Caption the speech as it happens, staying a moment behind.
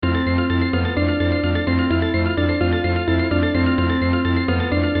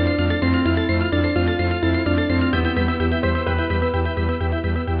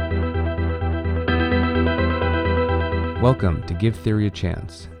Welcome to Give Theory a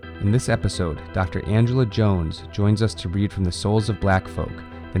Chance. In this episode, Dr. Angela Jones joins us to read from The Souls of Black Folk,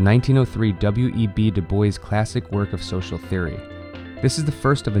 the 1903 W.E.B. Du Bois classic work of social theory. This is the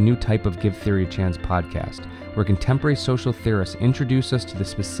first of a new type of Give Theory a Chance podcast, where contemporary social theorists introduce us to the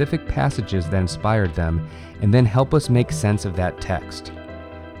specific passages that inspired them and then help us make sense of that text.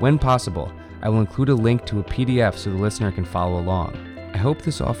 When possible, I will include a link to a PDF so the listener can follow along. I hope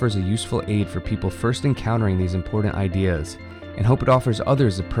this offers a useful aid for people first encountering these important ideas, and hope it offers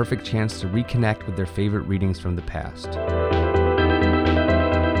others a perfect chance to reconnect with their favorite readings from the past.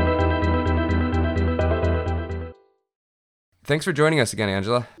 Thanks for joining us again,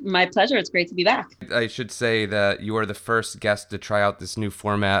 Angela. My pleasure. It's great to be back. I should say that you are the first guest to try out this new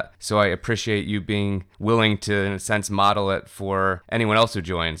format, so I appreciate you being willing to, in a sense, model it for anyone else who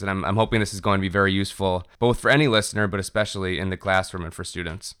joins. And I'm hoping this is going to be very useful, both for any listener, but especially in the classroom and for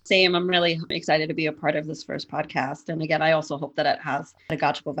students. Same. I'm really excited to be a part of this first podcast. And again, I also hope that it has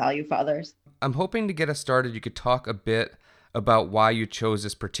pedagogical value for others. I'm hoping to get us started, you could talk a bit about why you chose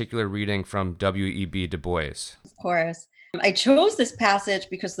this particular reading from W.E.B. Du Bois. Of course. I chose this passage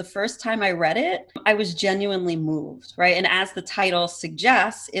because the first time I read it, I was genuinely moved, right? And as the title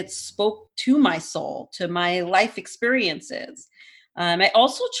suggests, it spoke to my soul, to my life experiences. I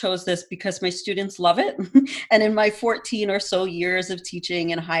also chose this because my students love it. And in my 14 or so years of teaching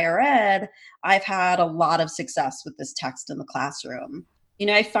in higher ed, I've had a lot of success with this text in the classroom.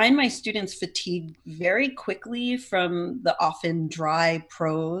 I find my students fatigue very quickly from the often dry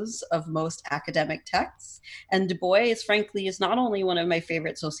prose of most academic texts. And Du Bois, frankly, is not only one of my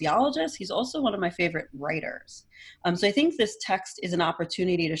favorite sociologists, he's also one of my favorite writers. So I think this text is an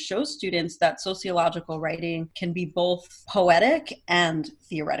opportunity to show students that sociological writing can be both poetic and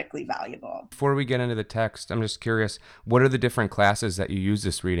theoretically valuable. Before we get into the text, I'm just curious, what are the different classes that you use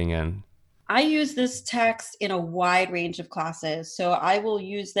this reading in? I use this text in a wide range of classes. So I will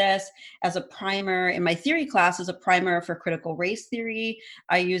use this as a primer in my theory class, as a primer for critical race theory.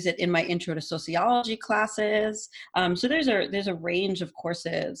 I use it in my intro to sociology classes. So there's a range of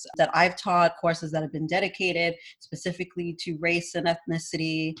courses that I've taught, courses that have been dedicated specifically to race and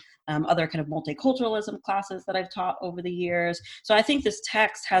ethnicity, other kind of multiculturalism classes that I've taught over the years. So I think this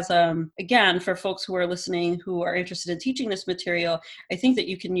text has, again, for folks who are listening, who are interested in teaching this material, I think that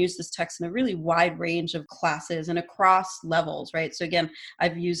you can use this text in a really wide range of classes and across levels, right? So again,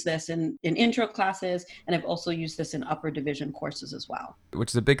 I've used this in intro classes, and I've also used this in upper division courses as well.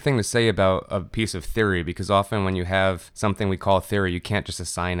 Which is a big thing to say about a piece of theory, because often when you have something we call theory, you can't just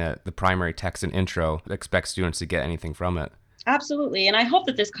assign it the primary text and intro, expect students to get anything from it. Absolutely. And I hope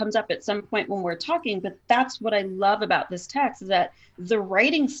that this comes up at some point when we're talking, but that's what I love about this text, is that the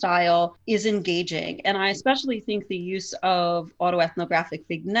writing style is engaging. And I especially think the use of autoethnographic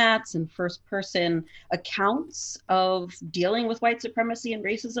vignettes and first-person accounts of dealing with white supremacy and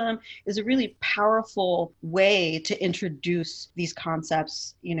racism is a really powerful way to introduce these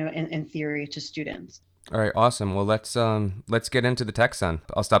concepts, in theory to students. All right, awesome. Well, let's get into the text then.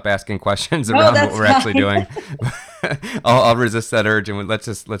 I'll stop asking questions around what we're actually doing. I'll resist that urge, and let's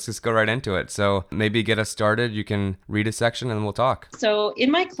just go right into it. So maybe get us started. You can read a section and then we'll talk. So in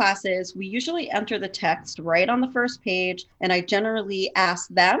my classes, we usually enter the text right on the first page, and I generally ask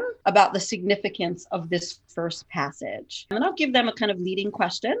them about the significance of this first passage. And then I'll give them a kind of leading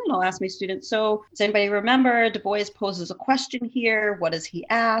question, and I'll ask my students, so does anybody remember Du Bois poses a question here? What does he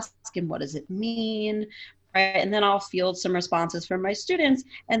ask, and what does it mean? Right, and then I'll field some responses from my students,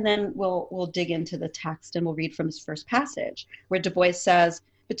 and then we'll dig into the text and we'll read from this first passage where Du Bois says,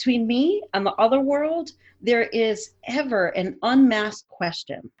 "Between me and the other world, there is ever an unmasked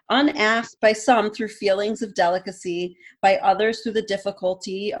question, unasked by some through feelings of delicacy, by others through the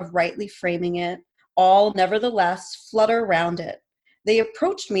difficulty of rightly framing it. All, nevertheless, flutter round it. They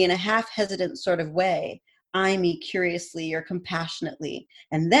approached me in a half-hesitant sort of way, eye me curiously or compassionately,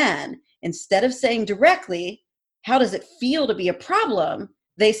 and then, instead of saying directly, 'How does it feel to be a problem?'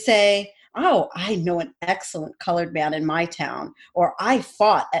 they say, 'Oh, I know an excellent colored man in my town,' or 'I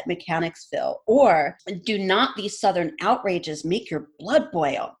fought at Mechanicsville,' or 'Do not these Southern outrages make your blood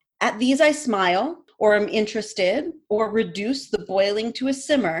boil?' At these I smile, or am interested, or reduce the boiling to a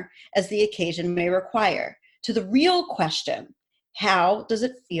simmer as the occasion may require. To the real question, 'How does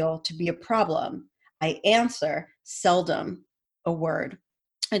it feel to be a problem?' I answer seldom a word."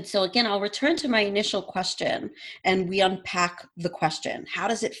 And so again, I'll return to my initial question and we unpack the question. How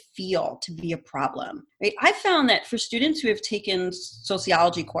does it feel to be a problem? Right? I found that for students who have taken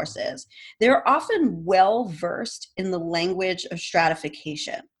sociology courses, they're often well versed in the language of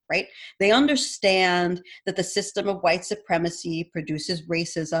stratification. right? They understand that the system of white supremacy produces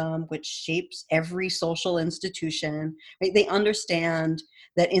racism, which shapes every social institution, right? They understand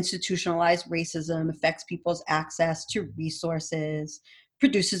that institutionalized racism affects people's access to resources,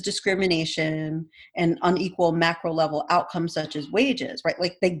 produces discrimination and unequal macro level outcomes such as wages, right?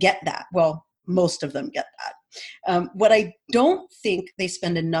 Like they get that. Well, most of them get that. What I don't think they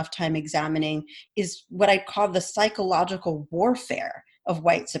spend enough time examining is what I call the psychological warfare of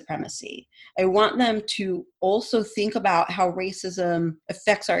white supremacy. I want them to also think about how racism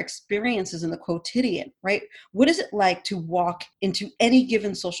affects our experiences in the quotidian, right? What is it like to walk into any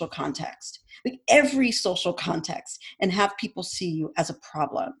given social context, like every social context, and have people see you as a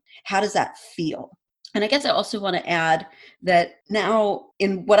problem? How does that feel? And I guess I also want to add that now,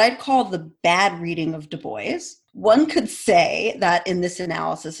 in what I'd call the bad reading of Du Bois, one could say that in this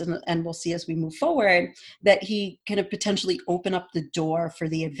analysis, and we'll see as we move forward, that he kind of potentially opened up the door for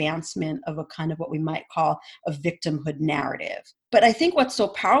the advancement of a kind of what we might call a victimhood narrative. But I think what's so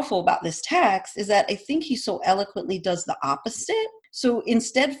powerful about this text is that I think he so eloquently does the opposite. So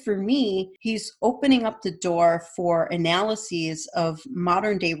instead, for me, he's opening up the door for analyses of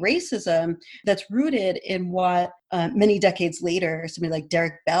modern day racism that's rooted in what many decades later, somebody like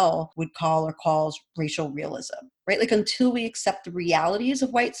Derek Bell would call or calls racial realism, right? Like until we accept the realities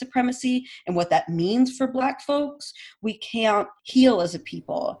of white supremacy and what that means for Black folks, we can't heal as a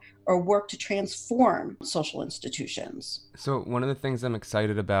people or work to transform social institutions. So one of the things I'm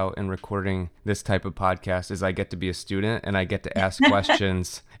excited about in recording this type of podcast is I get to be a student and I get to ask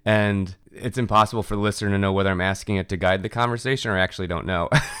questions, and it's impossible for the listener to know whether I'm asking it to guide the conversation or I actually don't know.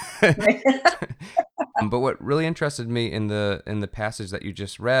 But what really interested me in the passage that you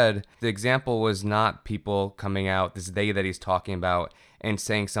just read, the example was not people coming out, this they that he's talking about, and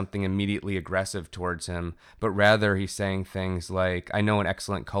saying something immediately aggressive towards him, but rather he's saying things like, I know an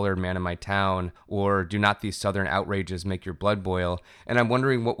excellent colored man in my town, or do not these southern outrages make your blood boil? And I'm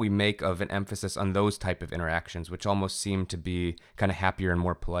wondering what we make of an emphasis on those type of interactions, which almost seem to be kind of happier and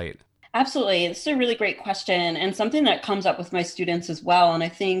more polite. Absolutely. This is a really great question and something that comes up with my students as well. And I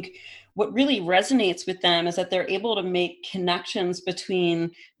think what really resonates with them is that they're able to make connections between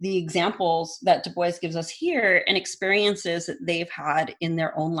the examples that Du Bois gives us here and experiences that they've had in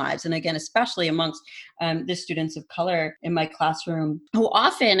their own lives. And again, especially amongst the students of color in my classroom, who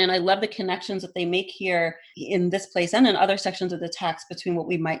often, and I love the connections that they make here in this place and in other sections of the text between what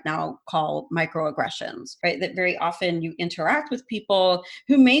we might now call microaggressions, right? That very often you interact with people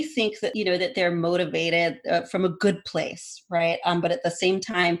who may think that, that they're motivated from a good place, right? But at the same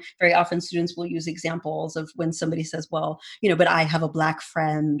time, very often students will use examples of when somebody says, well, but I have a Black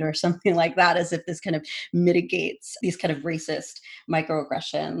friend or something like that, as if this kind of mitigates these kind of racist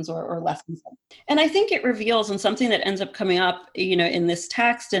microaggressions or lessons. And I think it reveals, and something that ends up coming up, in this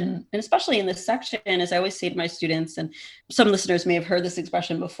text and especially in this section, as I always say to my students, and some listeners may have heard this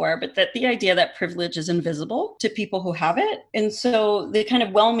expression before, but that the idea that privilege is invisible to people who have it. And so the kind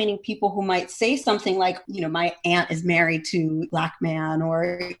of well-meaning people who might say something like, my aunt is married to a Black man,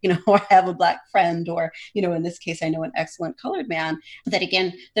 or, or I have a Black friend, or, in this case, I know an excellent colored man, that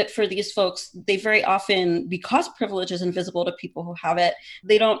again, that for these folks, they very often, because privilege is invisible to people who have it,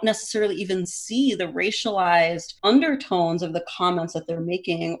 they don't necessarily even see the racialized undertones of the comments that they're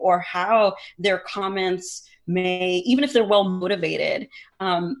making, or how their comments may, even if they're well motivated,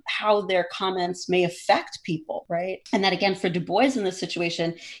 how their comments may affect people, right? And that again, for Du Bois in this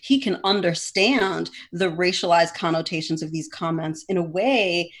situation, he can understand the racialized connotations of these comments in a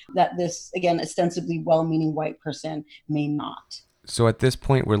way that this, again, ostensibly well-meaning white person may not. So at this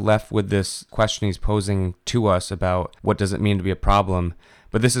point, we're left with this question he's posing to us about what does it mean to be a problem,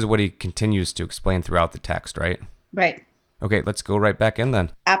 but this is what he continues to explain throughout the text, right? Right. Okay, let's go right back in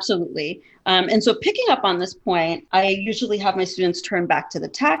then. Absolutely. And so picking up on this point, I usually have my students turn back to the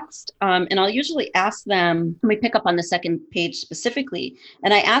text, and I'll usually ask them, let me pick up on the second page specifically,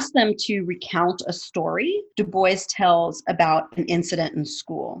 and I ask them to recount a story Du Bois tells about an incident in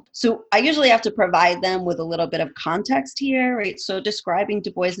school. So I usually have to provide them with a little bit of context here, right? So describing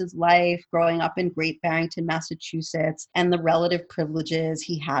Du Bois's life growing up in Great Barrington, Massachusetts, and the relative privileges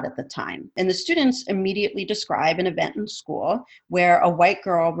he had at the time. And the students immediately describe an event in school where a white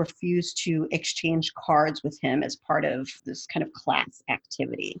girl refused to exchange cards with him as part of this kind of class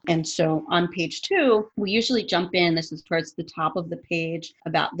activity. And so on page 2, we usually jump in, this is towards the top of the page,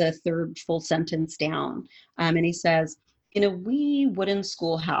 about the third full sentence down. And he says, in a wee wooden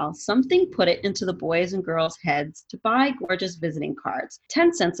schoolhouse, something put it into the boys' and girls' heads to buy gorgeous visiting cards,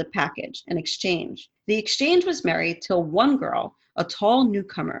 10 cents a package, in exchange. The exchange was merry till one girl, a tall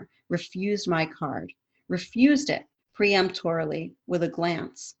newcomer, refused my card, refused it peremptorily with a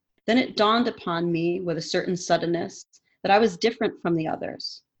glance. Then it dawned upon me with a certain suddenness that I was different from the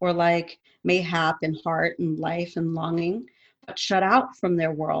others, or like mayhap in heart and life and longing, but shut out from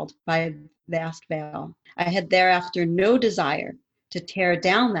their world by a vast veil. I had thereafter no desire to tear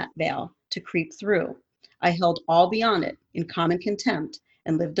down that veil, to creep through. I held all beyond it in common contempt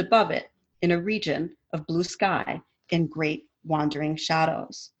and lived above it in a region of blue sky and great wandering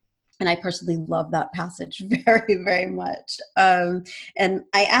shadows. And I personally love that passage very, very much. And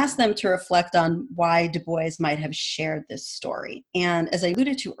I asked them to reflect on why Du Bois might have shared this story. And as I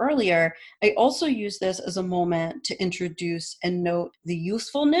alluded to earlier, I also use this as a moment to introduce and note the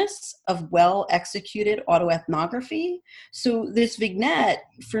usefulness of well-executed autoethnography. So this vignette,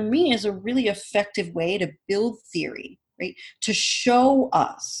 for me, is a really effective way to build theory, right? To show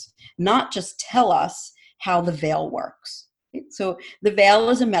us, not just tell us how the veil works. So the veil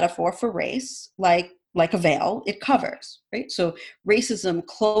is a metaphor for race, like a veil, it covers, right? So racism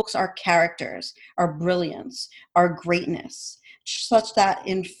cloaks our characters, our brilliance, our greatness, such that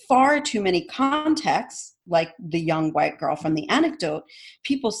in far too many contexts, like the young white girl from the anecdote,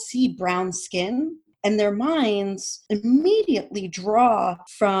 people see brown skin and their minds immediately draw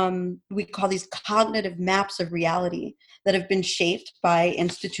from, we call these cognitive maps of reality that have been shaped by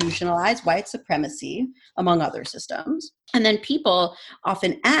institutionalized white supremacy, among other systems. And then people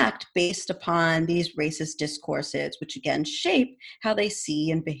often act based upon these racist discourses, which again shape how they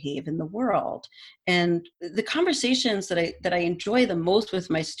see and behave in the world. And the conversations that I enjoy the most with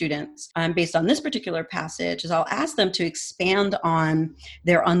my students, based on this particular passage, is I'll ask them to expand on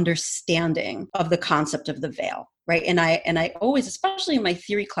their understanding of the concept of the veil. Right. And I always, especially in my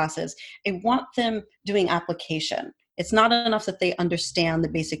theory classes, I want them doing application. It's not enough that they understand the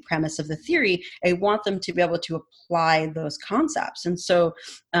basic premise of the theory. I want them to be able to apply those concepts. And so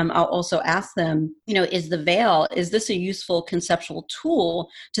I'll also ask them, is this a useful conceptual tool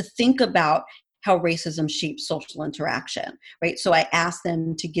to think about how racism shapes social interaction, right? So I asked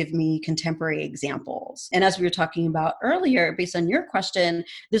them to give me contemporary examples. And as we were talking about earlier, based on your question,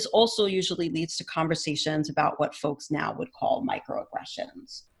 this also usually leads to conversations about what folks now would call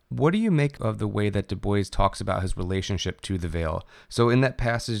microaggressions. What do you make of the way that Du Bois talks about his relationship to the veil? So in that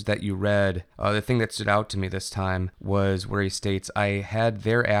passage that you read, the thing that stood out to me this time was where he states, I had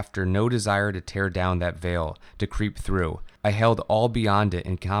thereafter no desire to tear down that veil, to creep through. I held all beyond it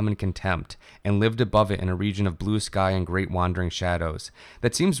in common contempt, and lived above it in a region of blue sky and great wandering shadows.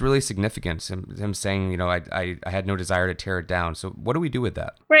 That seems really significant, him saying, I had no desire to tear it down. So what do we do with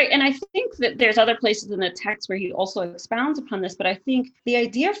that? Right, and I think that there's other places in the text where he also expounds upon this, but I think the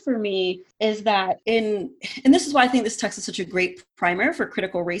idea for me is that and this is why I think this text is such a great primer for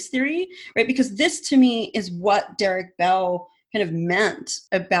critical race theory, right? Because this to me is what Derek Bell kind of meant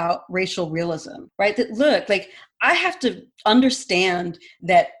about racial realism, right? That look, I have to understand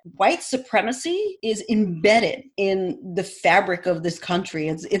that white supremacy is embedded in the fabric of this country.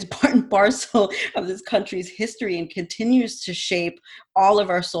 It's part and parcel of this country's history and continues to shape all of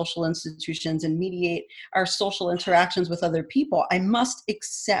our social institutions and mediate our social interactions with other people. I must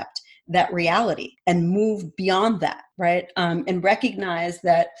accept that reality and move beyond that, right? And recognize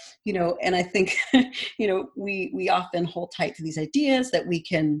that, and I think, we often hold tight to these ideas that we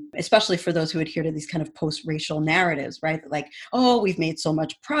can, especially for those who adhere to these kind of post-racial narratives, right? Like, oh, we've made so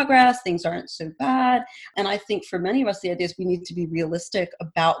much progress, things aren't so bad. And I think for many of us, the idea is we need to be realistic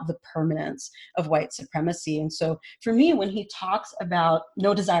about the permanence of white supremacy. And so for me, when he talks about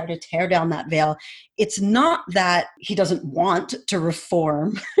no desire to tear down that veil, it's not that he doesn't want to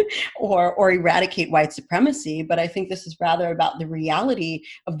reform or eradicate white supremacy, but I think this is rather about the reality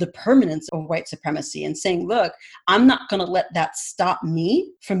of the permanence of white supremacy and saying, look, I'm not going to let that stop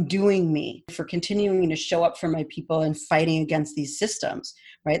me from doing me, for continuing to show up for my people and fighting against these systems,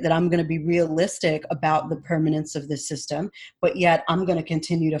 right? That I'm going to be realistic about the permanence of this system, but yet I'm going to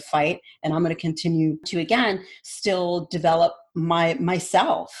continue to fight and I'm going to continue to, again, still develop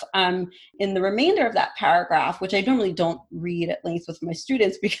myself. In the remainder of that paragraph, which I normally don't read at length with my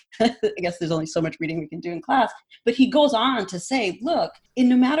students because I guess there's only so much reading we can do in class, but he goes on to say, look,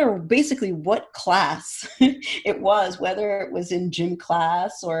 no matter basically what class it was, whether it was in gym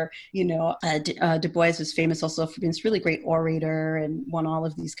class or, Du Bois was famous also for being this really great orator and won all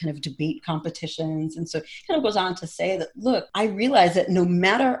of these kind of debate competitions. And so he kind of goes on to say that, look, I realize that no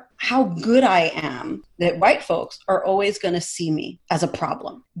matter how good I am, that white folks are always going to see me as a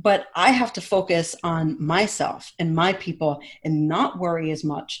problem. But I have to focus on myself and my people and not worry as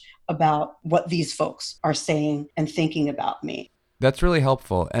much about what these folks are saying and thinking about me. That's really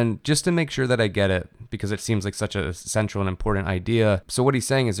helpful. And just to make sure that I get it, because it seems like such a central and important idea. So what he's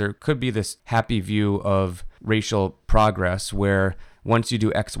saying is there could be this happy view of racial progress where once you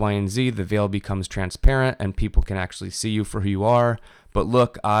do X, Y, and Z, the veil becomes transparent and people can actually see you for who you are. But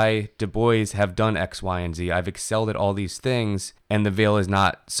look, I, Du Bois, have done X, Y, and Z. I've excelled at all these things, and the veil is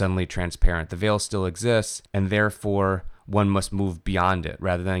not suddenly transparent. The veil still exists, and therefore one must move beyond it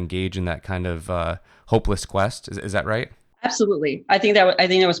rather than engage in that kind of hopeless quest. Is that right? Absolutely. I think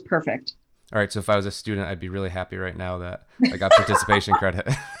that was perfect. All right, so if I was a student, I'd be really happy right now that I got participation credit.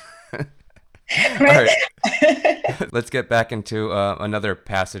 All Right. right, let's get back into another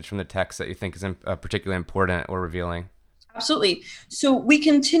passage from the text that you think is particularly important or revealing. Absolutely. So we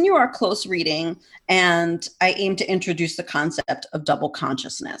continue our close reading, and I aim to introduce the concept of double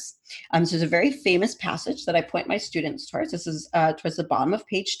consciousness. So there's a very famous passage that I point my students towards. This is towards the bottom of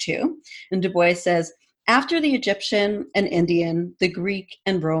page 2. And Du Bois says, after the Egyptian and Indian, the Greek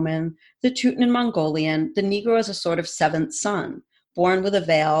and Roman, the Teuton and Mongolian, the Negro is a sort of seventh son, born with a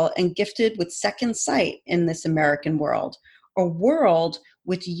veil and gifted with second sight in this American world, a world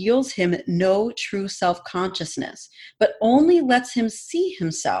which yields him no true self-consciousness, but only lets him see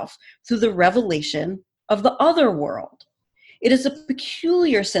himself through the revelation of the other world. It is a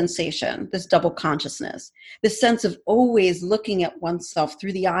peculiar sensation, this double consciousness, the sense of always looking at oneself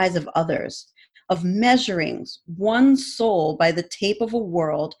through the eyes of others, of measuring one's soul by the tape of a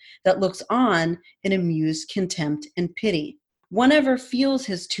world that looks on in amused contempt and pity. One ever feels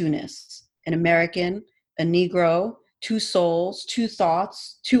his two-ness, an American, a Negro, two souls, two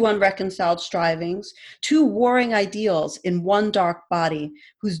thoughts, two unreconciled strivings, two warring ideals in one dark body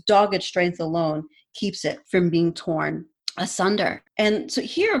whose dogged strength alone keeps it from being torn asunder. And so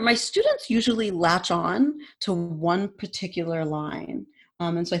here, my students usually latch on to one particular line.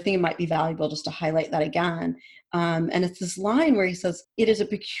 And so I think it might be valuable just to highlight that again. And it's this line where he says, it is a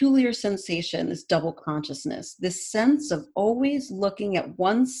peculiar sensation, this double consciousness, this sense of always looking at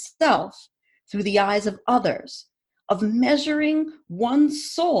oneself through the eyes of others, of measuring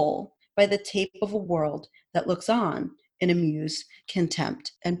one's soul by the tape of a world that looks on in amused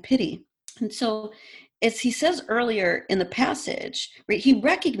contempt and pity. And so, as he says earlier in the passage, right, he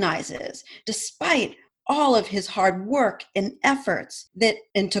recognizes, despite all of his hard work and efforts, that,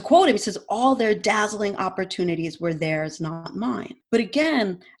 and to quote him, he says, all their dazzling opportunities were theirs, not mine. But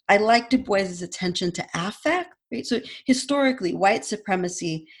again, I like Du Bois's attention to affect. Right? So historically, white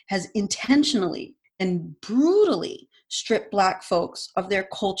supremacy has intentionally and brutally stripped Black folks of their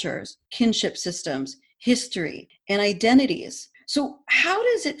cultures, kinship systems, history, and identities. So how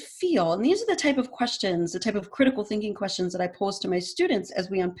does it feel? And these are the type of questions, the type of critical thinking questions that I pose to my students as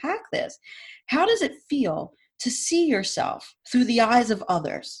we unpack this. How does it feel to see yourself through the eyes of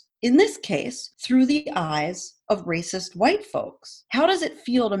others? In this case, through the eyes of racist white folks. How does it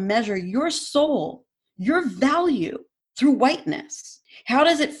feel to measure your soul, your value through whiteness? How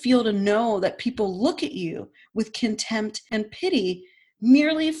does it feel to know that people look at you with contempt and pity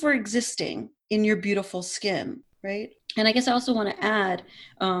merely for existing in your beautiful skin, right? And I guess I also want to add,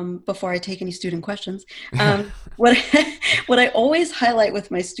 before I take any student questions, what I always highlight with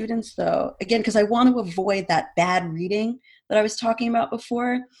my students, though, again, because I want to avoid that bad reading that I was talking about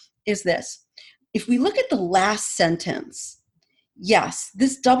before, is this. If we look at the last sentence, yes,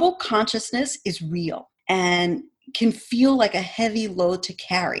 this double consciousness is real and can feel like a heavy load to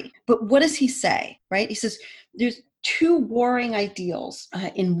carry. But what does he say, right? He says, there's two warring ideals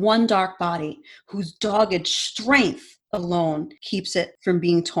in one dark body whose dogged strength alone keeps it from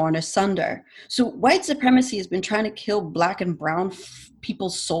being torn asunder. So white supremacy has been trying to kill Black and brown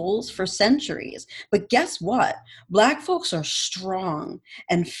people's souls for centuries. But guess what? Black folks are strong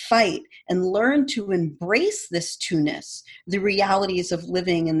and fight and learn to embrace this two-ness, the realities of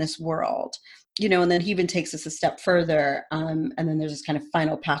living in this world. You know, and then he even takes us a step further. And then there's this kind of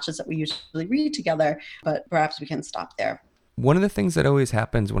final passage that we usually read together, but perhaps we can stop there. One of the things that always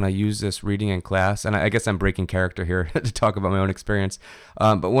happens when I use this reading in class, and I guess I'm breaking character here to talk about my own experience,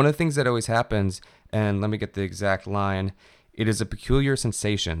 but one of the things that always happens, and let me get the exact line, it is a peculiar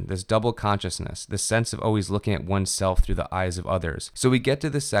sensation, this double consciousness, this sense of always looking at oneself through the eyes of others. So we get to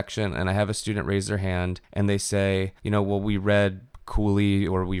this section, and I have a student raise their hand, and they say, you know, well, we read Cooley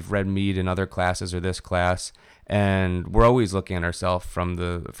or we've read Mead in other classes or this class, and we're always looking at ourselves from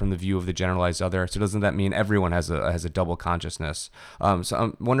the view of the generalized other. So doesn't that mean everyone has a double consciousness? So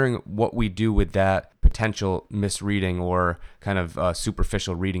I'm wondering what we do with that potential misreading or kind of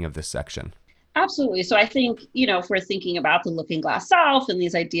superficial reading of this section. Absolutely. So I think, you know, if we're thinking about the looking glass self and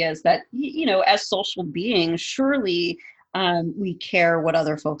these ideas that, you know, as social beings, surely We care what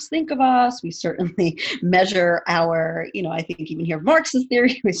other folks think of us. We certainly measure our, I think even here Marxist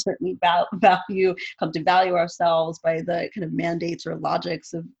theory, we certainly come to value ourselves by the kind of mandates or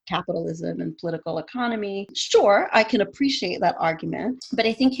logics of capitalism and political economy. Sure, I can appreciate that argument, but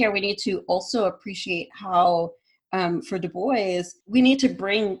I think here we need to also appreciate how for Du Bois, we need to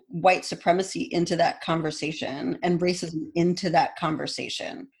bring white supremacy into that conversation and racism into that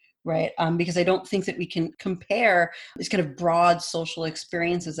conversation, right? Because I don't think that we can compare these kind of broad social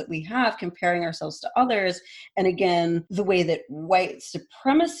experiences that we have, comparing ourselves to others. And again, the way that white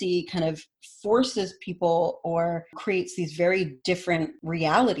supremacy kind of forces people or creates these very different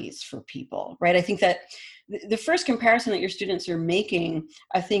realities for people, right? I think that the first comparison that your students are making,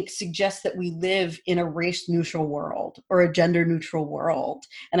 I think, suggests that we live in a race-neutral world or a gender-neutral world.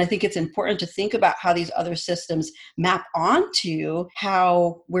 And I think it's important to think about how these other systems map onto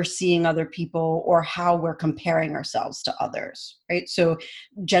how we're seeing other people or how we're comparing ourselves to others, right? So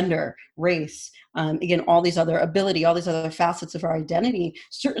gender, race, again, all these other facets of our identity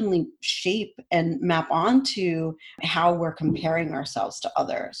certainly shape and map onto how we're comparing ourselves to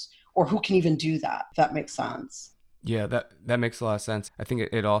others, or who can even do that, if that makes sense. Yeah, that makes a lot of sense. I think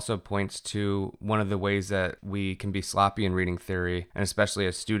it also points to one of the ways that we can be sloppy in reading theory, and especially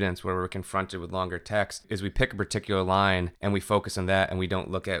as students where we're confronted with longer text, is we pick a particular line and we focus on that and we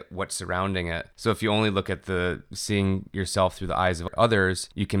don't look at what's surrounding it. So if you only look at the seeing yourself through the eyes of others,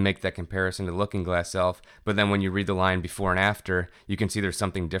 you can make that comparison to Looking Glass Self. But then when you read the line before and after, you can see there's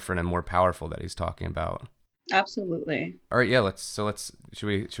something different and more powerful that he's talking about. Absolutely. All right, yeah, should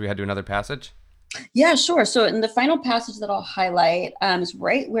we head to another passage? Yeah, sure. So in the final passage that I'll highlight is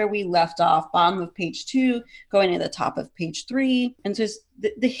right where we left off, bottom of page 2, going to the top of page 3. And so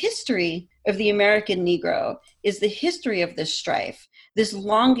the history of the American Negro is the history of this strife, this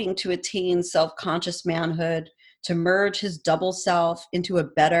longing to attain self-conscious manhood, to merge his double self into a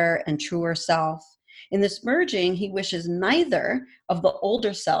better and truer self. In this merging, he wishes neither of the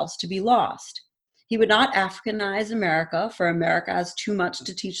older selves to be lost. He would not Africanize America, for America has too much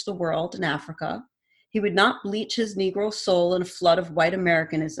to teach the world in Africa. He would not bleach his Negro soul in a flood of white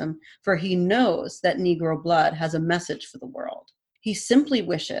Americanism, for he knows that Negro blood has a message for the world. He simply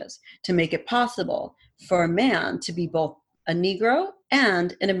wishes to make it possible for a man to be both a Negro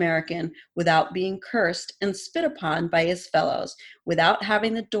and an American without being cursed and spit upon by his fellows, without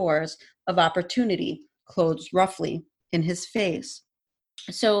having the doors of opportunity closed roughly in his face.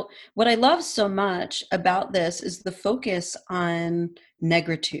 So what I love so much about this is the focus on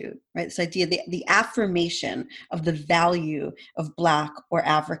negritude, right? This idea, the affirmation of the value of Black or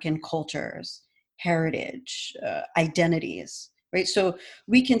African cultures, heritage, identities, right? So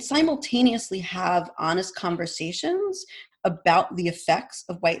we can simultaneously have honest conversations about the effects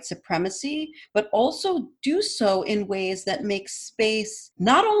of white supremacy, but also do so in ways that make space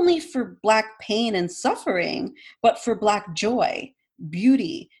not only for Black pain and suffering, but for Black joy,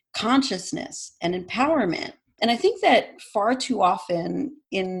 beauty, consciousness, and empowerment. And I think that far too often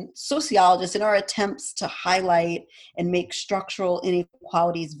in sociologists, in our attempts to highlight and make structural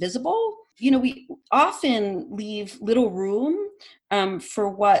inequalities visible, we often leave little room for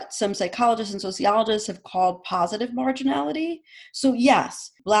what some psychologists and sociologists have called positive marginality. So yes,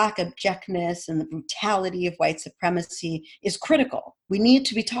 Black abjectness and the brutality of white supremacy is critical. We need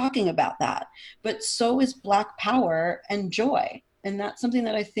to be talking about that. But so is Black power and joy. And that's something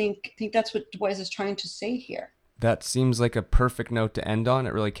that I think that's what Du Bois is trying to say here. That seems like a perfect note to end on.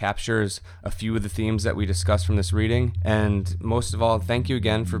 It really captures a few of the themes that we discussed from this reading. And most of all, thank you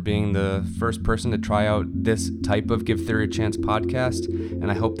again for being the first person to try out this type of Give Theory a Chance podcast. And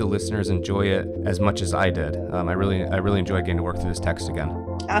I hope the listeners enjoy it as much as I did. I really enjoyed getting to work through this text again.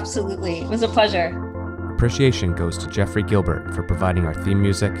 Absolutely. It was a pleasure. Appreciation goes to Jeffrey Gilbert for providing our theme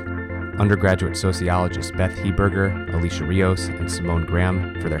music, undergraduate sociologists Beth Heberger, Alicia Rios, and Simone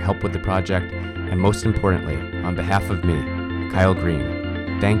Graham for their help with the project, and most importantly, on behalf of me, Kyle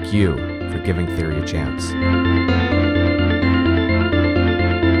Green, thank you for giving theory a chance.